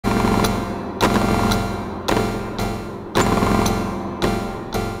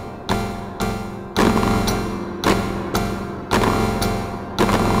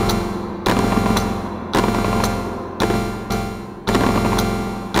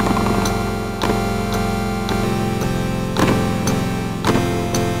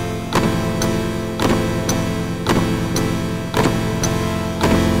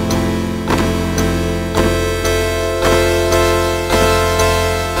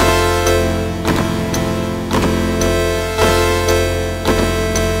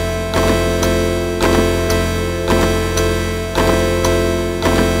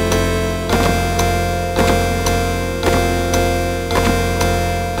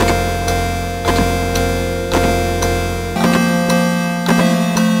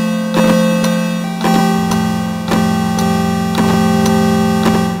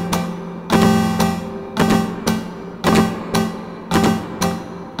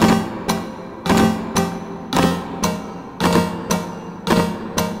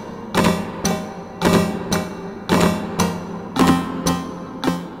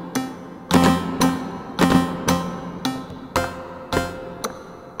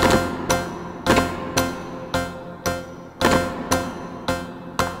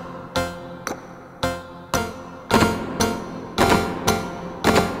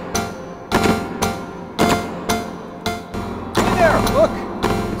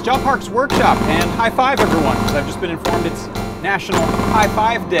It's John Park's Workshop, and high five everyone, because I've just been informed it's National High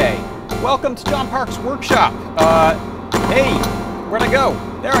Five Day. Welcome to John Park's Workshop. Hey, where'd I go?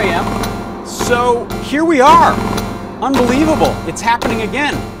 There I am. So, here we are. Unbelievable. It's happening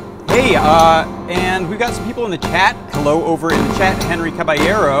again. Hey, and we've got some people in the chat. Hello over in the chat, Henry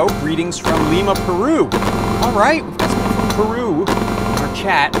Caballero. Greetings from Lima, Peru. All right, we've got some people from Peru in our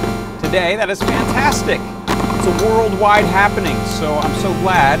chat today. That is fantastic. It's a worldwide happening, so I'm so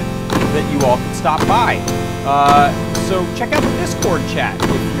glad that you all could stop by. So check out the Discord chat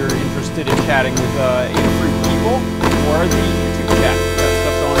if you're interested in chatting with Adafruit people, or the YouTube chat. We've got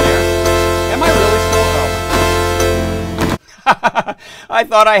stuff going there. Am I really still? Oh. I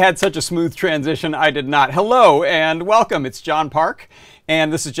thought I had such a smooth transition. I did not. Hello and welcome. It's John Park,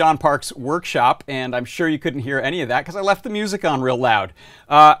 and this is John Park's Workshop, and I'm sure you couldn't hear any of that because I left the music on real loud.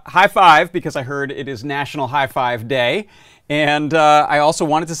 High five, because I heard it is National High Five Day, and I also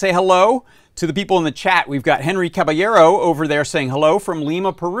wanted to say hello to the people in the chat. We've got Henry Caballero over there saying hello from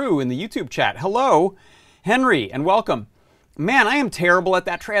Lima, Peru in the YouTube chat. Hello, Henry, and welcome. Man, I am terrible at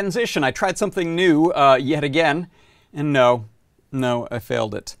that transition. I tried something new yet again, and no, I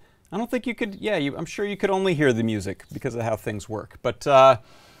failed it. I don't think you could, yeah, I'm sure you could only hear the music because of how things work. But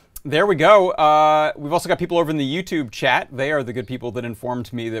there we go. We've also got people over in the YouTube chat. They are the good people that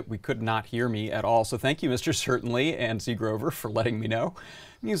informed me that we could not hear me at all. So thank you, Mr. Certainly and C. Grover, for letting me know.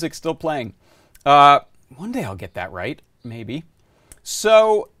 Music's still playing. One day I'll get that right, maybe.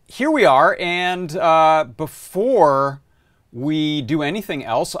 So here we are, and before we do anything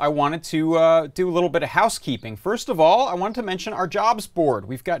else, I wanted to do a little bit of housekeeping. First of all, I wanted to mention our jobs board.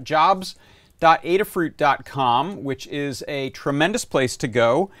 We've got jobs.adafruit.com, which is a tremendous place to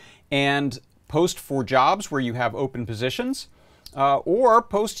go and post for jobs where you have open positions, or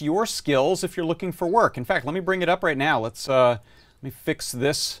post your skills if you're looking for work. In fact, let me bring it up right now. Let me fix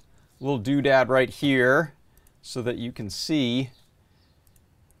this little doodad right here so that you can see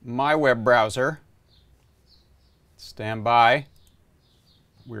my web browser. Stand by.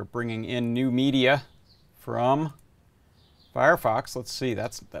 We're bringing in new media from Firefox. Let's see,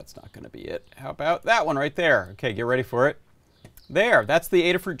 that's not going to be it. How about that one right there? Okay, get ready for it. There, that's the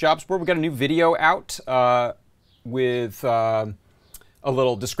Adafruit Jobs Board. We've got a new video out with a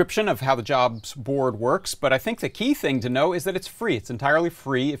little description of how the Jobs Board works, but I think the key thing to know is that it's free. It's entirely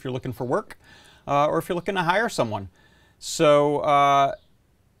free if you're looking for work or if you're looking to hire someone. So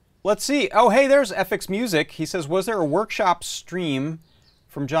let's see. Oh, hey, there's FX Music. He says, was there a workshop stream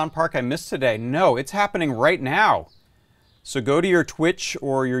from John Park I missed today? No, it's happening right now. So go to your Twitch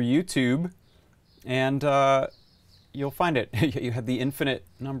or your YouTube, and you'll find it. You had the infinite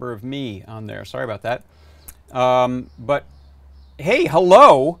number of me on there. Sorry about that. But hey,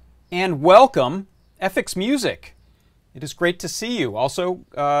 hello and welcome, FX Music. It is great to see you. Also,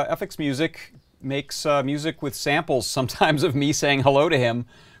 FX Music makes music with samples sometimes of me saying hello to him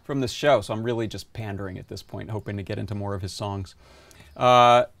from this show, so I'm really just pandering at this point, hoping to get into more of his songs.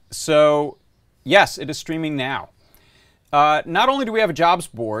 So, yes, it is streaming now. Not only do we have a jobs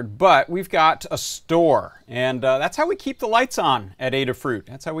board, but we've got a store, and that's how we keep the lights on at Adafruit.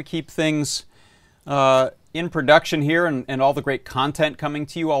 That's how we keep things in production here, and all the great content coming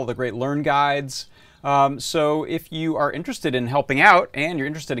to you, all the great learn guides. So if you are interested in helping out, and you're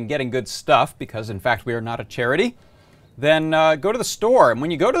interested in getting good stuff, because in fact we are not a charity, then go to the store. And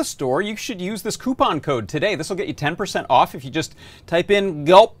when you go to the store, you should use this coupon code today. This will get you 10% off if you just type in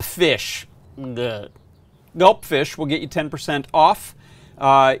Gulpfish. Gulpfish will get you 10% off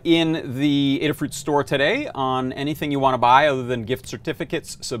in the Adafruit store today on anything you want to buy other than gift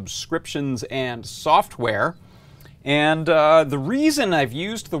certificates, subscriptions, and software. And the reason I've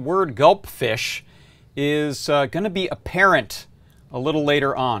used the word Gulpfish is going to be apparent a little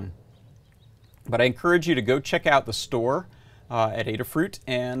later on. But I encourage you to go check out the store at Adafruit,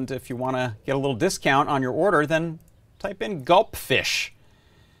 and if you want to get a little discount on your order, then type in Gulpfish.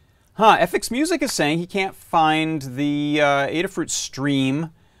 FX Music is saying he can't find the Adafruit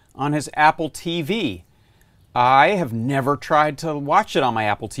stream on his Apple TV. I have never tried to watch it on my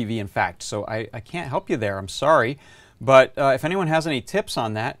Apple TV, in fact, so I can't help you there. I'm sorry. But if anyone has any tips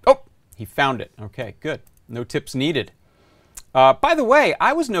on that... Oh, he found it. Okay, good. No tips needed. By the way,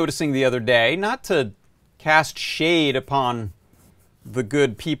 I was noticing the other day, not to cast shade upon the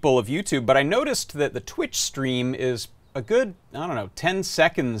good people of YouTube, but I noticed that the Twitch stream is a good, I don't know, 10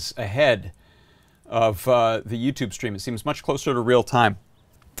 seconds ahead of the YouTube stream. It seems much closer to real time.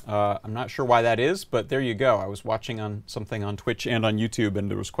 I'm not sure why that is, but there you go. I was watching something on Twitch and on YouTube, and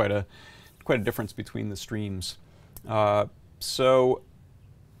there was quite a difference between the streams. So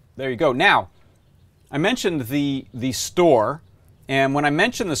there you go. Now, I mentioned the store, And when I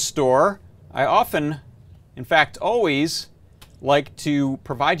mention the store, I often, in fact always, like to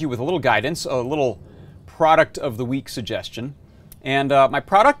provide you with a little guidance, a little product of the week suggestion. And my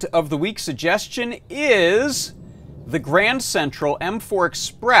product of the week suggestion is the Grand Central M4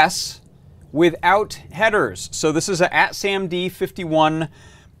 Express without headers. So this is a ATSAMD51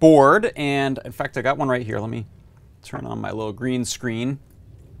 board, and in fact I got one right here. Let me turn on my little green screen.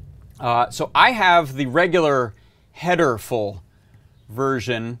 So I have the regular header-full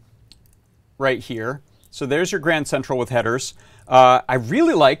version right here. So there's your Grand Central with headers. I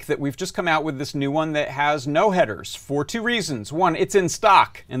really like that we've just come out with this new one that has no headers for two reasons. One, it's in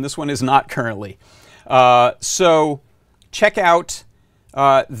stock, and this one is not currently. So check out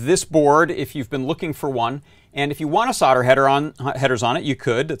this board if you've been looking for one. And if you want to solder headers on it, you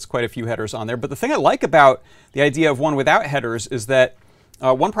could. It's quite a few headers on there. But the thing I like about the idea of one without headers is that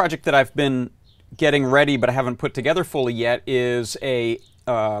one project that I've been getting ready but I haven't put together fully yet is a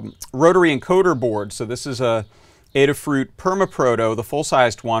rotary encoder board. So this is a Adafruit PermaProto, the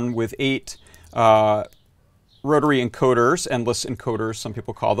full-sized one with 8 rotary encoders, endless encoders, some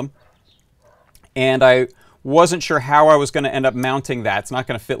people call them. And I wasn't sure how I was going to end up mounting that. It's not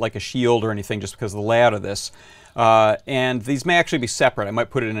going to fit like a shield or anything just because of the layout of this. And these may actually be separate. I might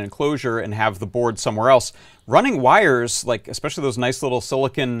put it in an enclosure and have the board somewhere else. Running wires, like especially those nice little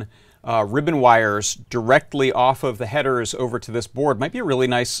silicon ribbon wires directly off of the headers over to this board might be a really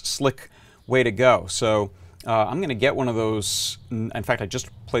nice, slick way to go. So I'm going to get one of those. In fact, I just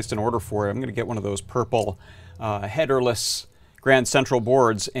placed an order for it. I'm going to get one of those purple headerless Grand Central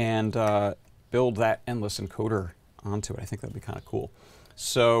boards and build that endless encoder onto it. I think that'd be kind of cool.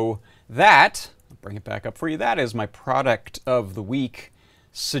 So that, I'll bring it back up for you, that is my product of the week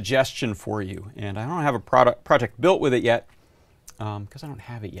suggestion for you. And I don't have a project built with it yet because I don't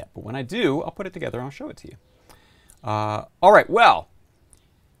have it yet. But when I do, I'll put it together and I'll show it to you. All right, well,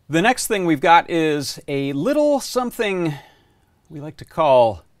 the next thing we've got is a little something we like to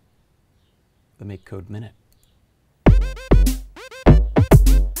call the Make Code Minute.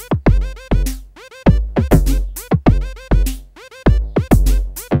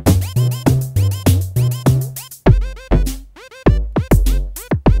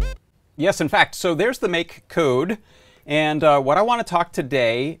 Yes, in fact, so there's the Make Code. And what I want to talk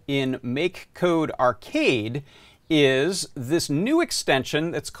today in Make Code Arcade is this new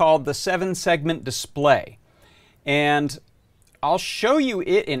extension that's called the 7-segment display. And I'll show you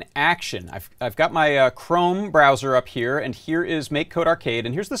it in action. I've got my Chrome browser up here, and here is Make Code Arcade,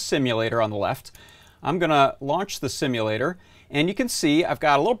 and here's the simulator on the left. I'm going to launch the simulator, and you can see I've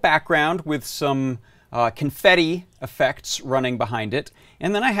got a little background with some confetti effects running behind it.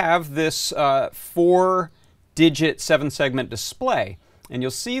 And then I have this 4-digit 7-segment display. And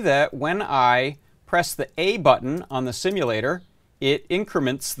you'll see that when I press the A button on the simulator, it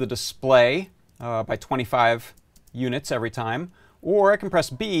increments the display by 25 units every time. Or I can press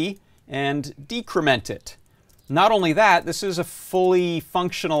B and decrement it. Not only that, this is a fully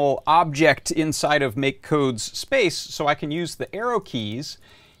functional object inside of Make Code's space, so I can use the arrow keys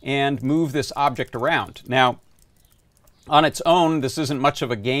and move this object around. Now, on its own, this isn't much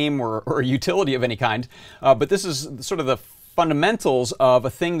of a game or a utility of any kind, but this is sort of the fundamentals of a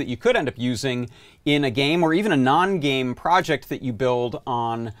thing that you could end up using in a game or even a non-game project that you build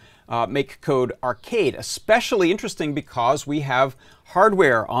on Make Code Arcade. Especially interesting because we have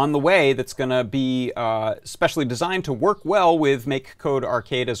hardware on the way that's going to be specially designed to work well with Make Code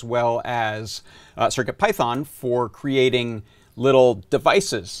Arcade as well as CircuitPython for creating little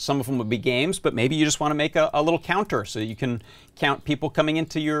devices. Some of them would be games, but maybe you just want to make a little counter so you can count people coming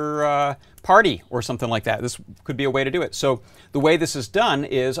into your party or something like that. This could be a way to do it. So the way this is done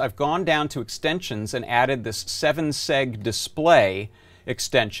is I've gone down to extensions and added this 7-seg display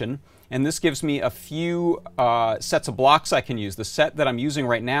extension, and this gives me a few sets of blocks I can use. The set that I'm using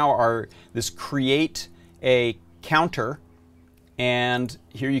right now are this create a counter, and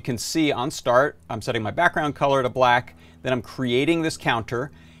here you can see on start I'm setting my background color to black. Then I'm creating this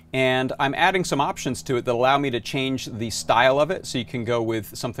counter, and I'm adding some options to it that allow me to change the style of it. So you can go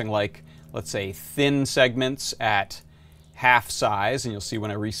with something like, let's say, thin segments at half size, and you'll see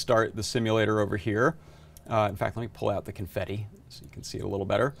when I restart the simulator over here. In fact, let me pull out the confetti so you can see it a little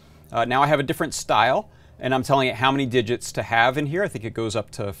better. Now I have a different style, and I'm telling it how many digits to have in here. I think it goes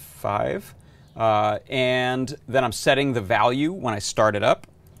up to 5. And then I'm setting the value when I start it up,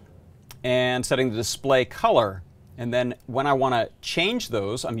 and setting the display color. And then when I want to change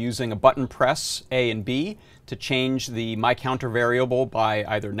those, I'm using a button press, A and B, to change the my counter variable by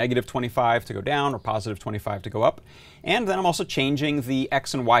either -25 to go down or +25 to go up. And then I'm also changing the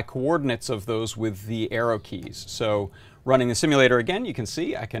X and Y coordinates of those with the arrow keys. So running the simulator again, you can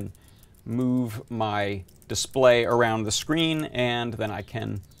see I can move my display around the screen, and then I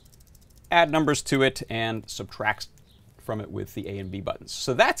can add numbers to it and subtract from it with the A and B buttons.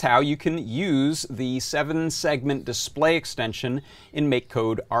 So that's how you can use the 7-segment display extension in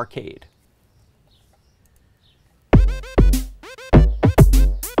MakeCode Arcade.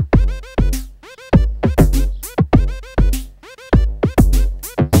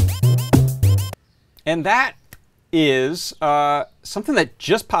 And that is something that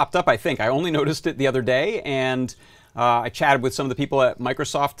just popped up, I think. I only noticed it the other day, and I chatted with some of the people at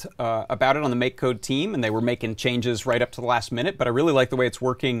Microsoft about it on the MakeCode team, and they were making changes right up to the last minute, but I really like the way it's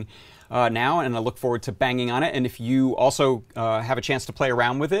working now, and I look forward to banging on it. And if you also have a chance to play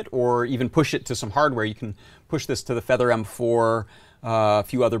around with it, or even push it to some hardware, you can push this to the Feather M4, a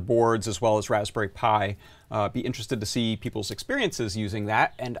few other boards, as well as Raspberry Pi. Be interested to see people's experiences using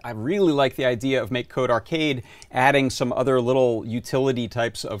that. And I really like the idea of MakeCode Arcade adding some other little utility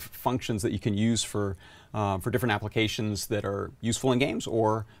types of functions that you can use for different applications that are useful in games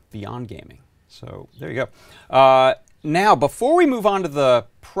or beyond gaming. So there you go. Now, before we move on to the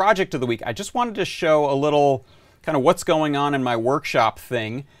project of the week, I just wanted to show a little kind of what's going on in my workshop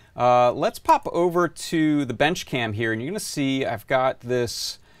thing. Let's pop over to the bench cam here, and you're going to see I've got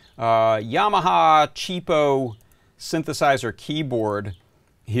this Yamaha cheapo synthesizer keyboard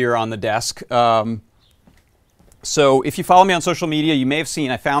here on the desk. So if you follow me on social media, you may have seen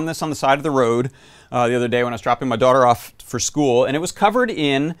I found this on the side of the road the other day when I was dropping my daughter off for school, and it was covered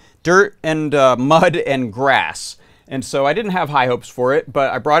in dirt and mud and grass. And so I didn't have high hopes for it, but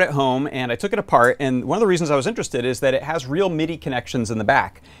I brought it home and I took it apart, and one of the reasons I was interested is that it has real MIDI connections in the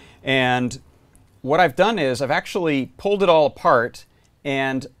back. And what I've done is I've actually pulled it all apart,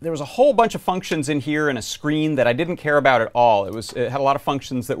 and there was a whole bunch of functions in here and a screen that I didn't care about at all. It had a lot of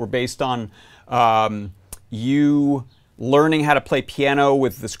functions that were based on you learning how to play piano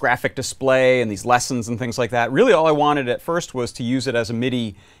with this graphic display and these lessons and things like that. Really all I wanted at first was to use it as a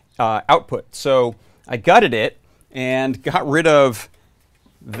MIDI output. So I gutted it and got rid of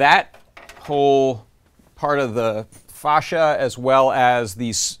that whole part of the fascia, as well as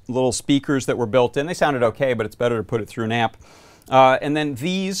these little speakers that were built in. They sounded okay, but it's better to put it through an amp. And then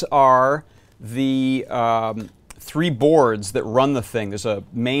these are the 3 boards that run the thing. There's a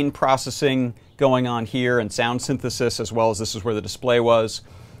main processing going on here and sound synthesis, as well as this is where the display was.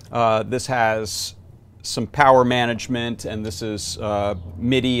 This has some power management, and this is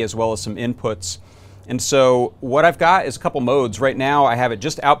MIDI as well as some inputs. And so what I've got is a couple modes. Right now I have it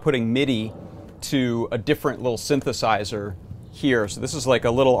just outputting MIDI to a different little synthesizer here. So this is like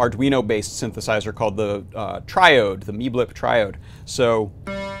a little Arduino-based synthesizer called the Triode, the MeeBlip Triode. So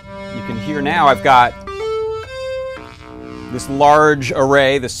you can hear now I've got this large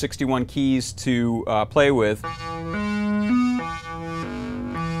array, the 61 keys to play with.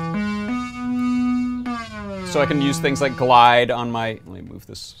 So I can use things like glide on my, let me move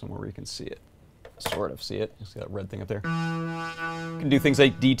this somewhere where you can see it. Sort of see it. You see that red thing up there? You can do things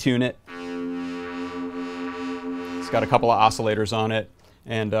like detune it. It's got a couple of oscillators on it,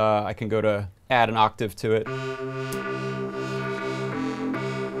 and I can go to add an octave to it.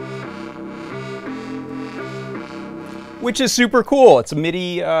 Which is super cool. It's a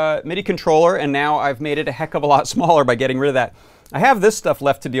MIDI controller, and now I've made it a heck of a lot smaller by getting rid of that. I have this stuff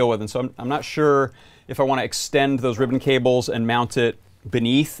left to deal with, and so I'm not sure if I want to extend those ribbon cables and mount it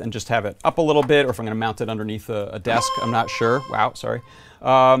beneath and just have it up a little bit, or if I'm going to mount it underneath a desk. I'm not sure. Wow, sorry.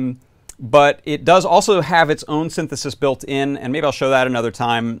 But it does also have its own synthesis built in, and maybe I'll show that another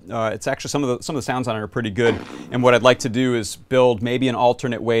time. It's actually some of the sounds on it are pretty good, and what I'd like to do is build maybe an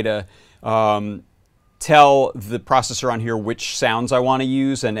alternate way to tell the processor on here which sounds I want to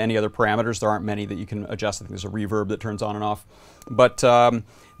use, and any other parameters. There aren't many that you can adjust. I think there's a reverb that turns on and off. But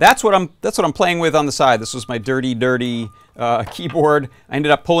that's what I'm playing with on the side. This was my dirty keyboard. I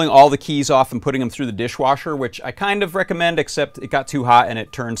ended up pulling all the keys off and putting them through the dishwasher, which I kind of recommend, except it got too hot and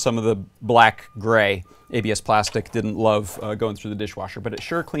it turned some of the black gray. ABS plastic didn't love going through the dishwasher, but it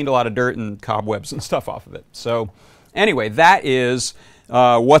sure cleaned a lot of dirt and cobwebs and stuff off of it. So anyway, that is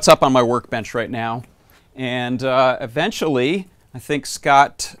what's up on my workbench right now. And eventually, I think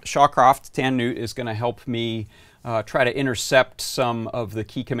Scott Shawcroft, Tan Newt, is going to help me try to intercept some of the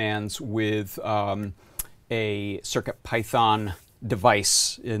key commands with a CircuitPython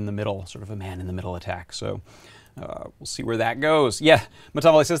device in the middle, sort of a man-in-the-middle attack. So we'll see where that goes. Yeah,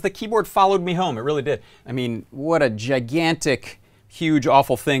 Matavali says, the keyboard followed me home. It really did. I mean, what a gigantic, huge,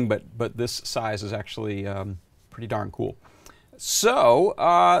 awful thing, but this size is actually pretty darn cool. So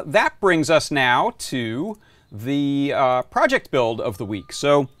that brings us now to the project build of the week.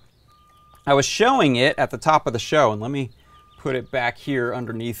 So I was showing it at the top of the show, and let me put it back here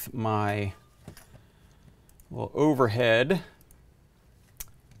underneath my little overhead.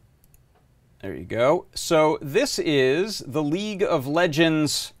 There you go. So this is the League of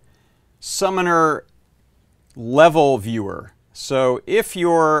Legends Summoner level viewer. So if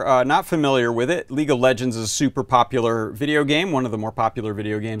you're not familiar with it, League of Legends is a super popular video game, one of the more popular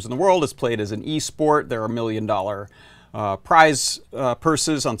video games in the world. It's played as an e-sport. There are $1 million prize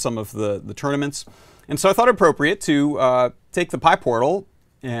purses on some of the tournaments. And so I thought it appropriate to take the PyPortal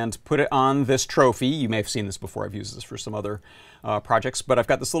and put it on this trophy. You may have seen this before. I've used this for some other projects. But I've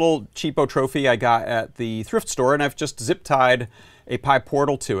got this little cheapo trophy I got at the thrift store, and I've just zip-tied a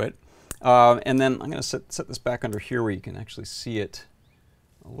PyPortal to it. And then I'm going to set this back under here where you can actually see it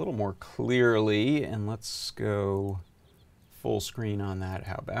a little more clearly. And let's go full screen on that.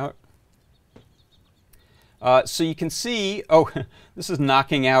 How about? So you can see, oh, this is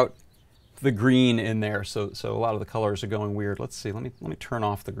knocking out the green in there. So a lot of the colors are going weird. Let's see. Let me turn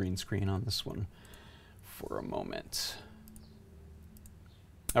off the green screen on this one for a moment.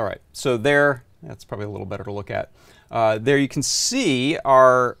 All right. So there, that's probably a little better to look at. There you can see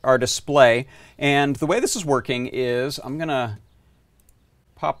our display, and the way this is working is I'm going to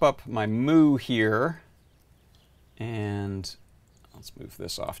pop up my Moo here, and let's move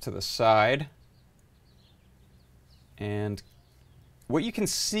this off to the side. And what you can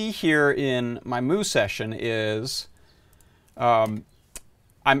see here in my Moo session is I'm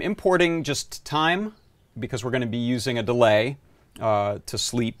importing just time because we're going to be using a delay to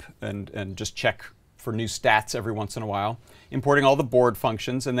sleep and just check for new stats every once in a while, importing all the board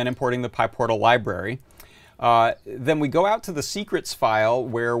functions, and then importing the PyPortal library. Then we go out to the secrets file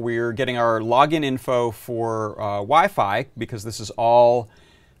where we're getting our login info for Wi-Fi, because this is all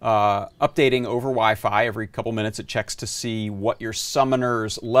updating over Wi-Fi. Every couple minutes it checks to see what your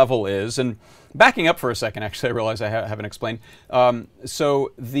summoner's level is. And backing up for a second, actually, I realize I haven't explained.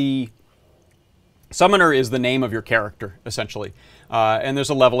 So the summoner is the name of your character, essentially. And there's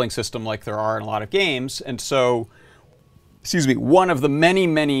a leveling system like there are in a lot of games. And so, excuse me, one of the many,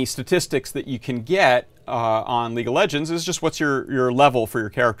 many statistics that you can get on League of Legends is just what's your level for your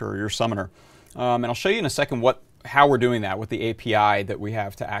character or your summoner. And I'll show you in a second how we're doing that, what the API that we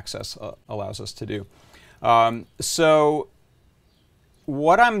have to access allows us to do. So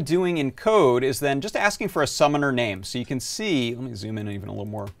what I'm doing in code is then just asking for a summoner name. So you can see, let me zoom in even a little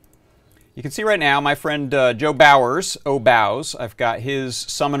more. You can see right now my friend Joe Bowers, Bows, I've got his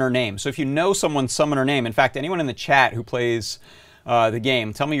summoner name. So if you know someone's summoner name, in fact, anyone in the chat who plays the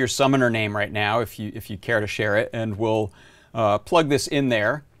game, tell me your summoner name right now if you care to share it, and we'll plug this in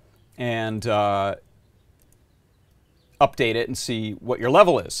there and update it and see what your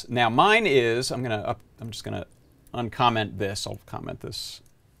level is. Now mine is, I'm just gonna uncomment this. I'll comment this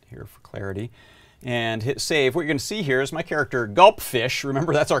here for clarity and hit save. What you're gonna see here is my character Gulpfish.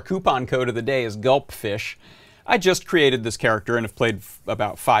 Remember, that's our coupon code of the day, is Gulpfish. I just created this character and have played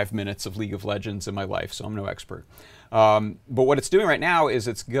about 5 minutes of League of Legends in my life, so I'm no expert. But what it's doing right now is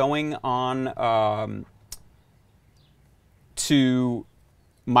it's going on to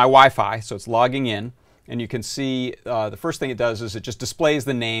my Wi-Fi, so it's logging in. And you can see the first thing it does is it just displays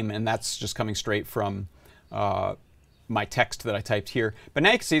the name, and that's just coming straight from my text that I typed here. But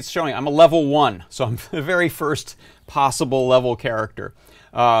now you can see it's showing I'm a level 1, so I'm the very first possible level character.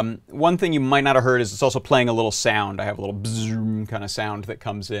 One thing you might not have heard is it's also playing a little sound. I have a little bzzz kind of sound that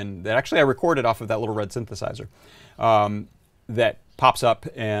comes in that actually I recorded off of that little red synthesizer that pops up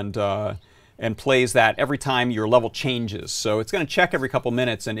and plays that every time your level changes. So it's going to check every couple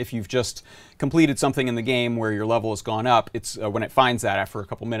minutes, and if you've just completed something in the game where your level has gone up, it's when it finds that after a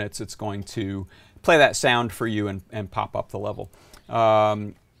couple minutes, it's going to play that sound for you and pop up the level.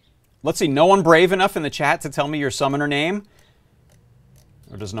 Let's see, no one brave enough in the chat to tell me your summoner name?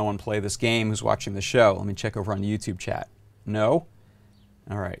 Or does no one play this game who's watching the show? Let me check over on the YouTube chat. No?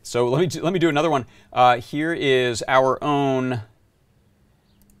 All right, so let me do another one. Here is our own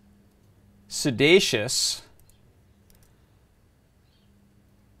Sedacious,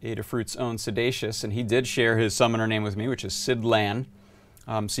 Adafruit's own Sedacious, and he did share his summoner name with me, which is Sidlan.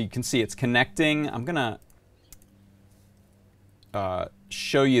 So you can see it's connecting. I'm going to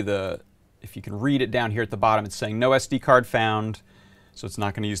show you if you can read it down here at the bottom, it's saying no SD card found, so it's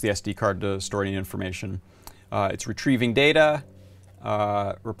not going to use the SD card to store any information. It's retrieving data.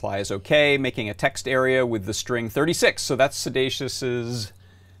 Reply is OK, making a text area with the string 36. So that's Sedacious's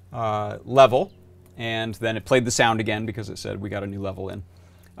level, and then it played the sound again because it said we got a new level in.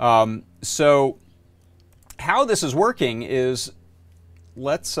 So how this is working is,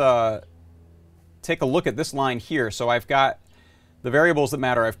 let's take a look at this line here. So I've got the variables that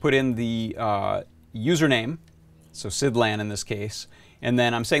matter, I've put in the username, so sidlan in this case, and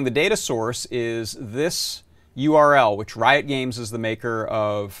then I'm saying the data source is this URL, which Riot Games is the maker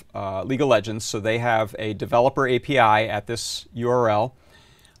of League of Legends, so they have a developer API at this URL,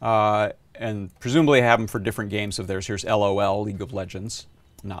 and presumably have them for different games of theirs. Here's LOL, League of Legends,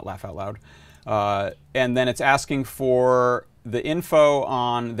 not laugh out loud. And then it's asking for the info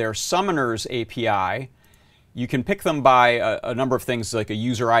on their Summoners API. You can pick them by a number of things, like a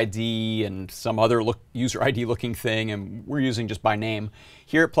user ID and some other user ID looking thing, and we're using just by name.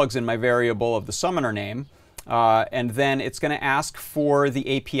 Here it plugs in my variable of the summoner name, and then it's going to ask for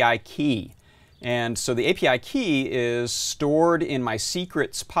the API key. And so the API key is stored in my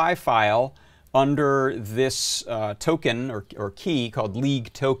secrets py file under this token or key called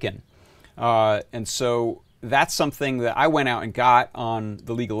League token. And so that's something that I went out and got on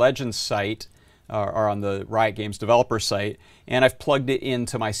the League of Legends site, or on the Riot Games developer site, and I've plugged it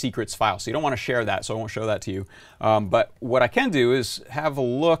into my secrets file. So you don't want to share that, so I won't show that to you. But what I can do is have a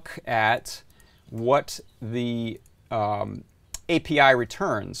look at what the API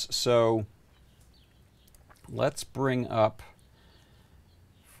returns. So let's bring up,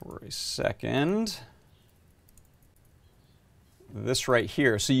 for a second, this right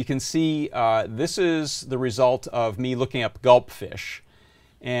here. So you can see this is the result of me looking up gulpfish.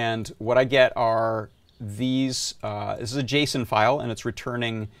 And what I get are these, this is a JSON file, and it's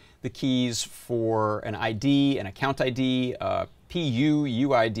returning the keys for an ID, an account ID, PU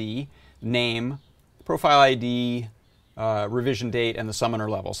UID, name, profile ID, revision date, and the summoner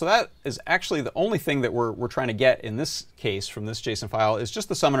level. So that is actually the only thing that we're trying to get in this case from this JSON file is just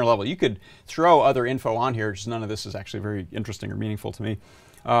the summoner level. You could throw other info on here, just none of this is actually very interesting or meaningful to me.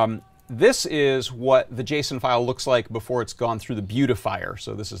 This is what the JSON file looks like before it's gone through the beautifier.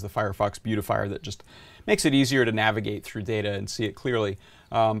 So this is the Firefox beautifier that just makes it easier to navigate through data and see it clearly.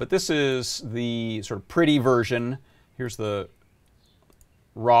 But this is the sort of pretty version. Here's the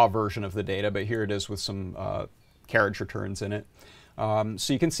raw version of the data, but here it is with some carriage returns in it.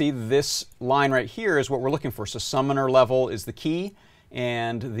 So you can see this line right here is what we're looking for. So summoner level is the key,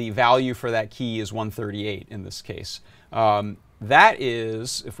 and the value for that key is 138 in this case. That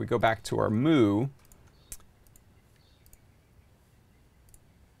is, if we go back to our moo,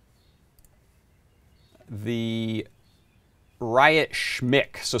 the Riot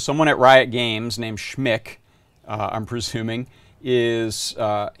Schmick. So someone at Riot Games named Schmick, I'm presuming, is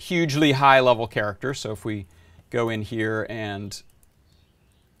a hugely high-level character. So if we go in here and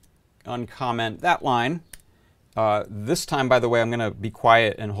uncomment that line, this time, by the way, I'm going to be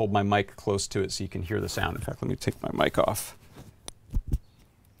quiet and hold my mic close to it so you can hear the sound. In fact, let me take my mic off.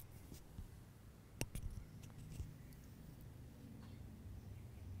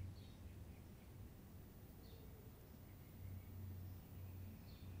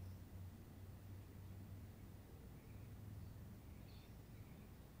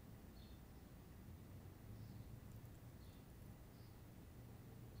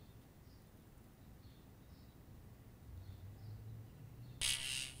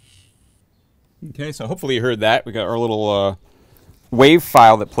 Okay, so hopefully you heard that. We got our little wave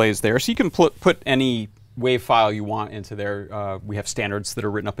file that plays there. So you can put any wave file you want into there. We have standards that are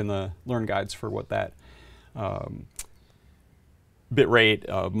written up in the Learn guides for what that bit rate,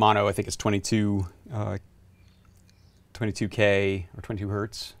 mono, I think it's 22K or 22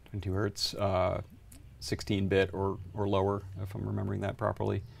 hertz, 16-bit or lower, if I'm remembering that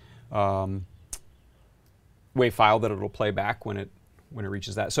properly. Wave file that it'll play back when it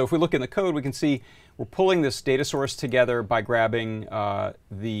reaches that. So if we look in the code, we can see we're pulling this data source together by grabbing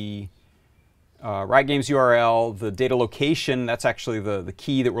the Riot Games URL, the data location, that's actually the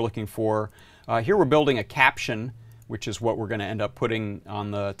key that we're looking for. Here we're building a caption, which is what we're going to end up putting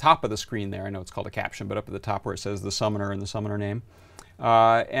on the top of the screen there. I know it's called a caption, but up at the top where it says the summoner and the summoner name.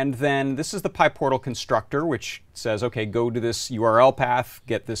 And then this is the PyPortal constructor, which says, okay, go to this URL path,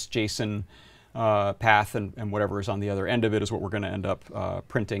 get this JSON path, and whatever is on the other end of it is what we're going to end up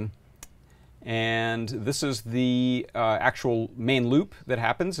printing. And this is the actual main loop that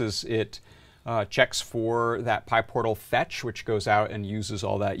happens, is it checks for that PyPortal fetch, which goes out and uses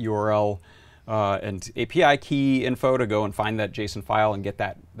all that URL and API key info to go and find that JSON file and get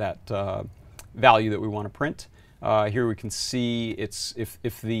that value that we want to print. Here we can see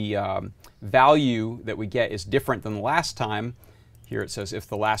if the value that we get is different than the last time. Here it says if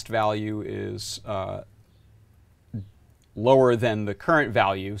the last value is lower than the current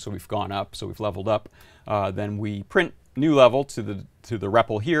value, so we've gone up, so we've leveled up, then we print new level to the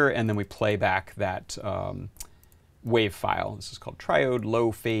REPL here, and then we play back that wave file. This is called triode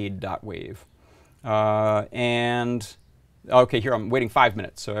low fade.wave. And Okay, here I'm waiting 5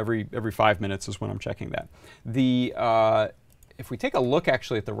 minutes, so every 5 minutes is when I'm checking that. If we take a look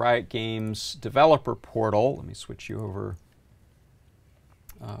actually at the Riot Games developer portal, let me switch you over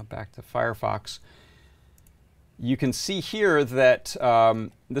back to Firefox. You can see here that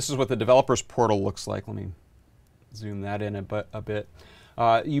this is what the developers portal looks like. Let me zoom that in a bit.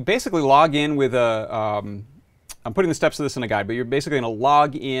 You basically log in with I'm putting the steps of this in a guide, but you're basically going to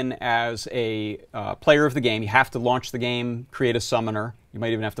log in as a player of the game. You have to launch the game, create a summoner. You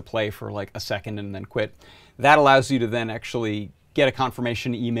might even have to play for like a second and then quit. That allows you to then actually get a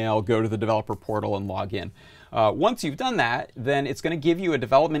confirmation email, go to the developer portal, and log in. Once you've done that, then it's going to give you a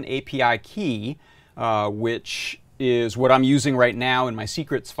development API key, which is what I'm using right now in my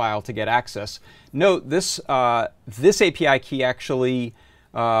secrets file to get access. Note, this API key actually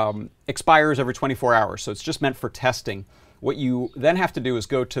expires every 24 hours, so it's just meant for testing. What you then have to do is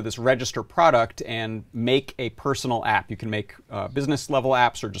go to this register product and make a personal app. You can make business level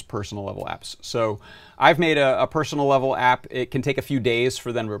apps or just personal level apps. So I've made a personal level app. It can take a few days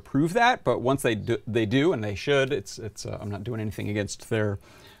for them to approve that, but once they do, and they should. I'm not doing anything against their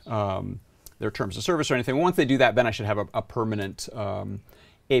terms of service or anything. Once they do that, then I should have a permanent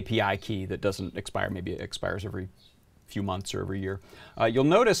API key that doesn't expire. Maybe it expires every few months or every year. You'll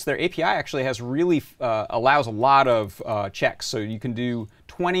notice their API actually has really allows a lot of checks. So you can do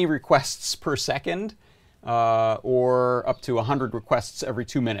 20 requests per second or up to 100 requests every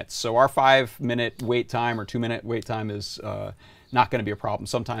 2 minutes. So our 5-minute wait time or 2-minute wait time is not going to be a problem.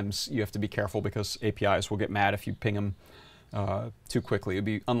 Sometimes you have to be careful because APIs will get mad if you ping them too quickly. It would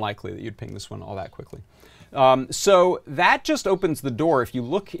be unlikely that you'd ping this one all that quickly. So that just opens the door. If you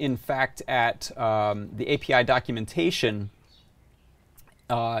look, in fact, at the API documentation,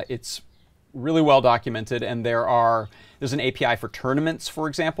 it's really well documented, and there's an API for tournaments, for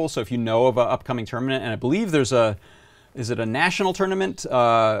example. So if you know of an upcoming tournament, and I believe is it a national tournament?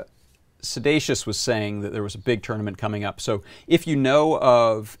 Sedacious was saying that there was a big tournament coming up. So if you know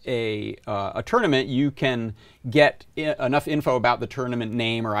of a tournament, you can get enough info about the tournament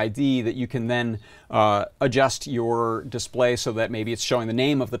name or ID that you can then adjust your display so that maybe it's showing the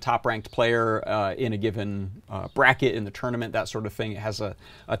name of the top-ranked player in a given bracket in the tournament, that sort of thing. It has a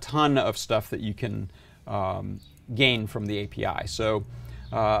ton of stuff that you can gain from the API. So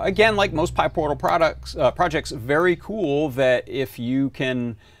again, like most PyPortal projects, very cool that if you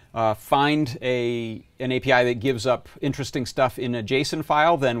can find an API that gives up interesting stuff in a JSON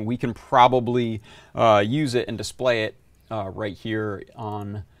file, then we can probably use it and display it right here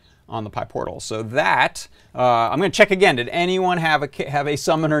on the PyPortal. So that I'm going to check again. Did anyone have a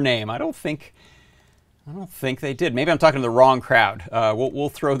summoner name? I don't think they did. Maybe I'm talking to the wrong crowd. We'll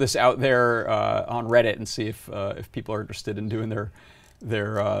throw this out there on Reddit and see if people are interested in doing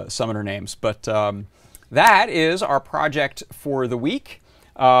their summoner names. But that is our project for the week.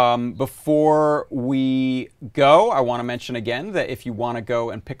 Before we go, I want to mention again that if you want to go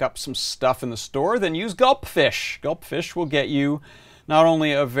and pick up some stuff in the store, then use Gulpfish. Gulpfish will get you not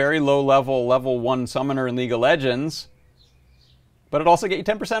only a very low-level, level 1 summoner in League of Legends, but it also get you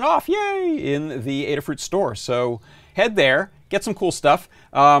 10% off, yay, in the Adafruit store. So head there, get some cool stuff.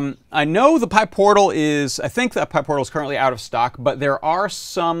 I know the PyPortal I think that PyPortal is currently out of stock, but there are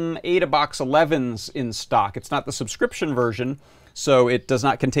some AdaBox 11s in stock. It's not the subscription version, so it does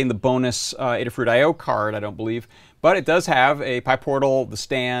not contain the bonus Adafruit I/O card, I don't believe. But it does have a PyPortal, the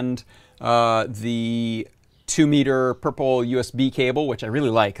stand, the 2-meter purple USB cable, which I really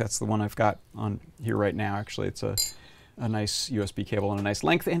like. That's the one I've got on here right now. Actually, it's a nice USB cable and a nice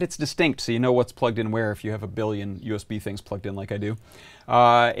length, and it's distinct, so you know what's plugged in where if you have a billion USB things plugged in like I do.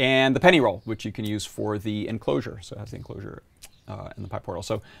 And the penny roll, which you can use for the enclosure. So it has the enclosure in the PyPortal.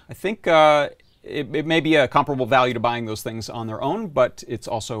 So I think it may be a comparable value to buying those things on their own, but it's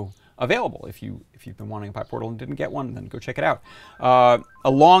also available. If you've been wanting a PyPortal and didn't get one, then go check it out.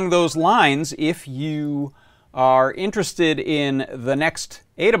 Along those lines, if you are interested in the next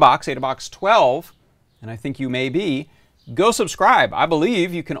AdaBox 12, and I think you may be, go subscribe. I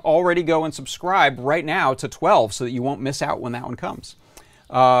believe you can already go and subscribe right now to 12 so that you won't miss out when that one comes.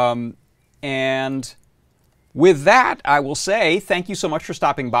 And with that, I will say thank you so much for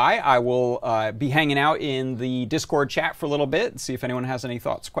stopping by. I will be hanging out in the Discord chat for a little bit and see if anyone has any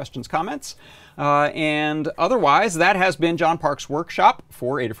thoughts, questions, comments. And otherwise, that has been John Park's Workshop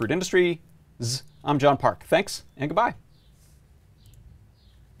for Adafruit Industries. I'm John Park. Thanks and goodbye.